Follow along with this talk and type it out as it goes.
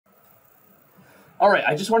All right,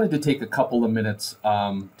 I just wanted to take a couple of minutes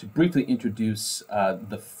to briefly introduce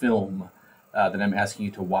the film that I'm asking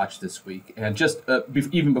you to watch this week. And just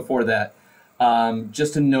even before that,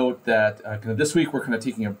 just to note that kind of this week we're kind of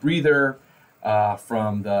taking a breather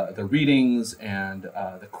from the readings and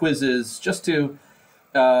the quizzes, just to,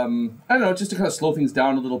 I don't know, just to kind of slow things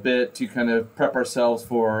down a little bit, to kind of prep ourselves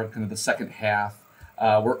for kind of the second half.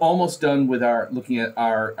 We're almost done with looking at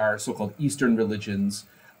our so-called Eastern religions.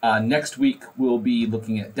 Next week, we'll be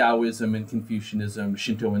looking at Taoism and Confucianism,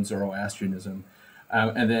 Shinto and Zoroastrianism.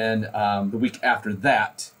 And then the week after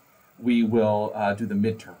that, we will do the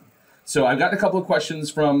midterm. So I've gotten a couple of questions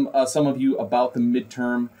from some of you about the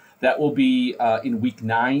midterm. That will be in week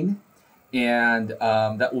 9. And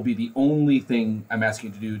that will be the only thing I'm asking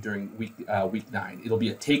you to do during week 9. It'll be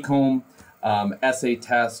a take-home essay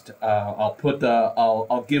test. I'll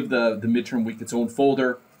give the midterm week its own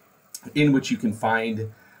folder in which you can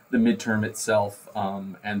find the midterm itself,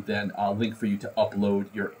 and then a link for you to upload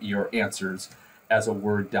your answers as a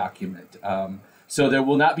Word document. So there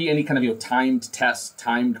will not be any kind of timed tests,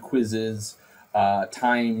 timed quizzes,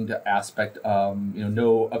 timed aspect.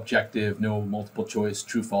 No objective, no multiple choice,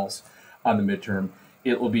 true false on the midterm.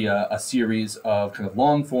 It will be a series of kind of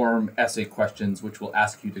long form essay questions, which will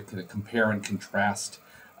ask you to kind of compare and contrast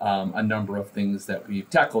a number of things that we've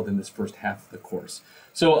tackled in this first half of the course.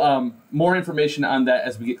 So more information on that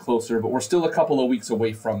as we get closer, but we're still a couple of weeks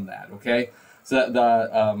away from that, okay? So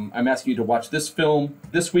I'm asking you to watch this film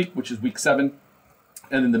this week, which is week 7,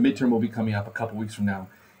 and then the midterm will be coming up a couple weeks from now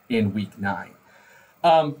in week 9.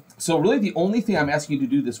 So really the only thing I'm asking you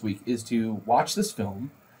to do this week is to watch this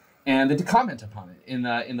film and then to comment upon it in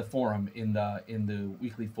the forum, in the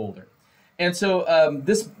weekly folder. And so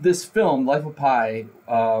this film, Life of Pi,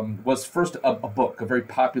 was first a book, a very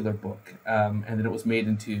popular book, and then it was made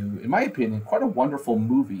into, in my opinion, quite a wonderful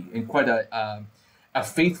movie and quite a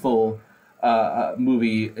faithful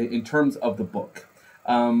movie in terms of the book.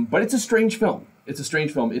 But it's a strange film. It's a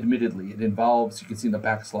strange film, admittedly. It involves, you can see in the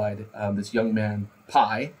backslide, this young man,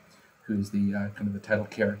 Pi, who's the kind of the title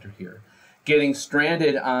character here, getting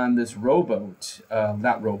stranded on this lifeboat,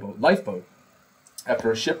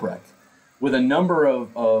 after a shipwreck, with a number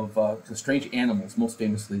of strange animals, most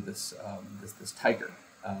famously this tiger.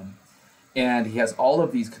 And he has all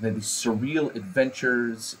of these kind of these surreal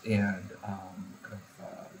adventures and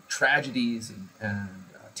tragedies and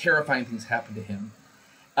terrifying things happen to him.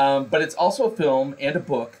 But it's also a film and a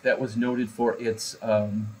book that was noted for its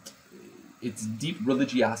deep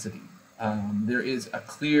religiosity. There is a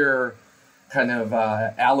clear kind of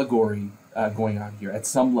allegory going on here at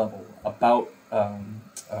some level about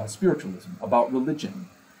spiritualism, about religion.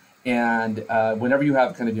 And whenever you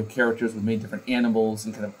have kind of characters with many different animals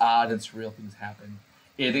and kind of odd and surreal things happen,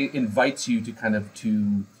 it invites you to kind of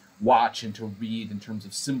to watch and to read in terms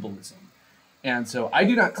of symbolism. And so I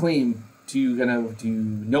do not claim to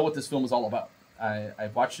know what this film is all about.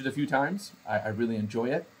 I've watched it a few times. I really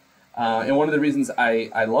enjoy it. And one of the reasons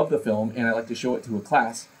I love the film and I like to show it to a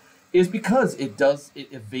class is because it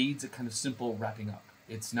evades a kind of simple wrapping up.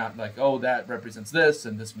 It's not like, oh, that represents this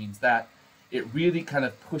and this means that. It really kind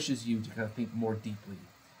of pushes you to kind of think more deeply,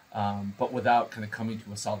 but without kind of coming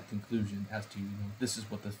to a solid conclusion as to, this is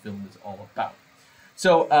what this film is all about.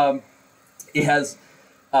 So it has,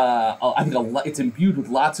 I think, it's imbued with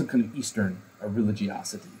lots of kind of Eastern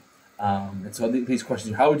religiosity. And so these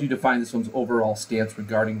questions are, how would you define this film's overall stance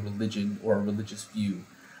regarding religion or a religious view?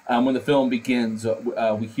 When the film begins,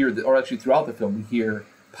 we hear, or actually throughout the film, we hear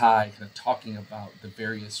Pi kind of talking about the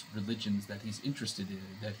various religions that he's interested in,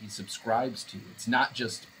 that he subscribes to. It's not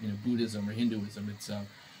just Buddhism or Hinduism. It's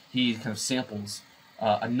he kind of samples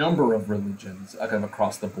a number of religions kind of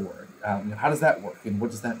across the board. How does that work, and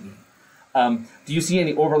what does that mean? Do you see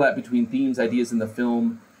any overlap between themes, ideas in the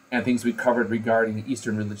film, and things we covered regarding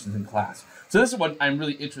Eastern religions in class? So this is what I'm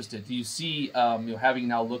really interested. Do you see, having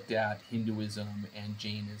now looked at Hinduism and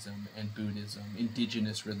Jainism and Buddhism,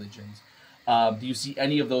 indigenous religions, do you see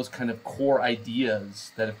any of those kind of core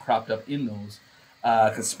ideas that have cropped up in those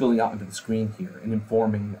kind of spilling out into the screen here and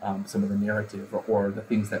informing some of the narrative or the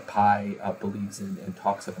things that Pi believes in and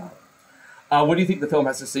talks about? What do you think the film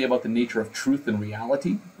has to say about the nature of truth and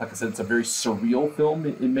reality? Like I said, it's a very surreal film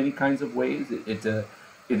in many kinds of ways. It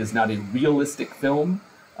is not a realistic film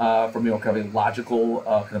from kind of a logical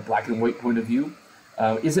kind of black and white point of view.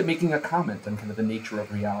 Is it making a comment on kind of the nature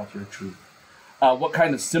of reality or truth? What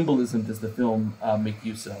kind of symbolism does the film make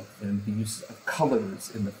use of, and the use of colors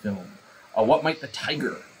in the film? What might the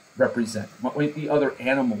tiger represent? What might the other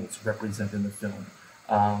animals represent in the film?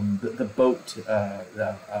 The boat,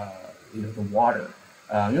 the water.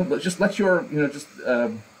 Just let your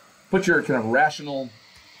put your kind of rational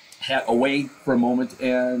hat away for a moment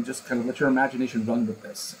and just kind of let your imagination run with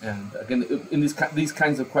this. And again, in these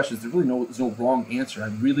kinds of questions, there's no wrong answer.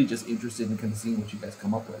 I'm really just interested in kind of seeing what you guys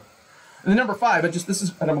come up with. And then number 5, this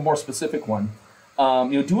is kind of a more specific one. Do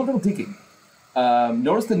a little digging.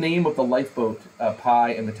 Notice the name of the lifeboat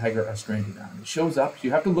Pi and the tiger are stranded on. It shows up.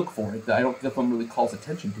 You have to look for it. I don't think the film really calls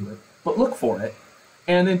attention to it, but look for it.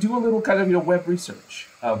 And then do a little kind of web research.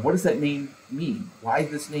 What does that name mean? Why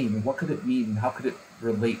this name? And what could it mean? And how could it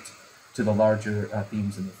relate to the larger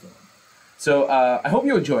themes in the film? So I hope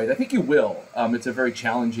you enjoyed. I think you will. It's a very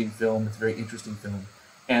challenging film. It's a very interesting film.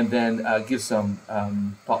 And then give some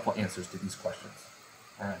thoughtful answers to these questions.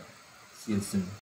 All right. See you soon.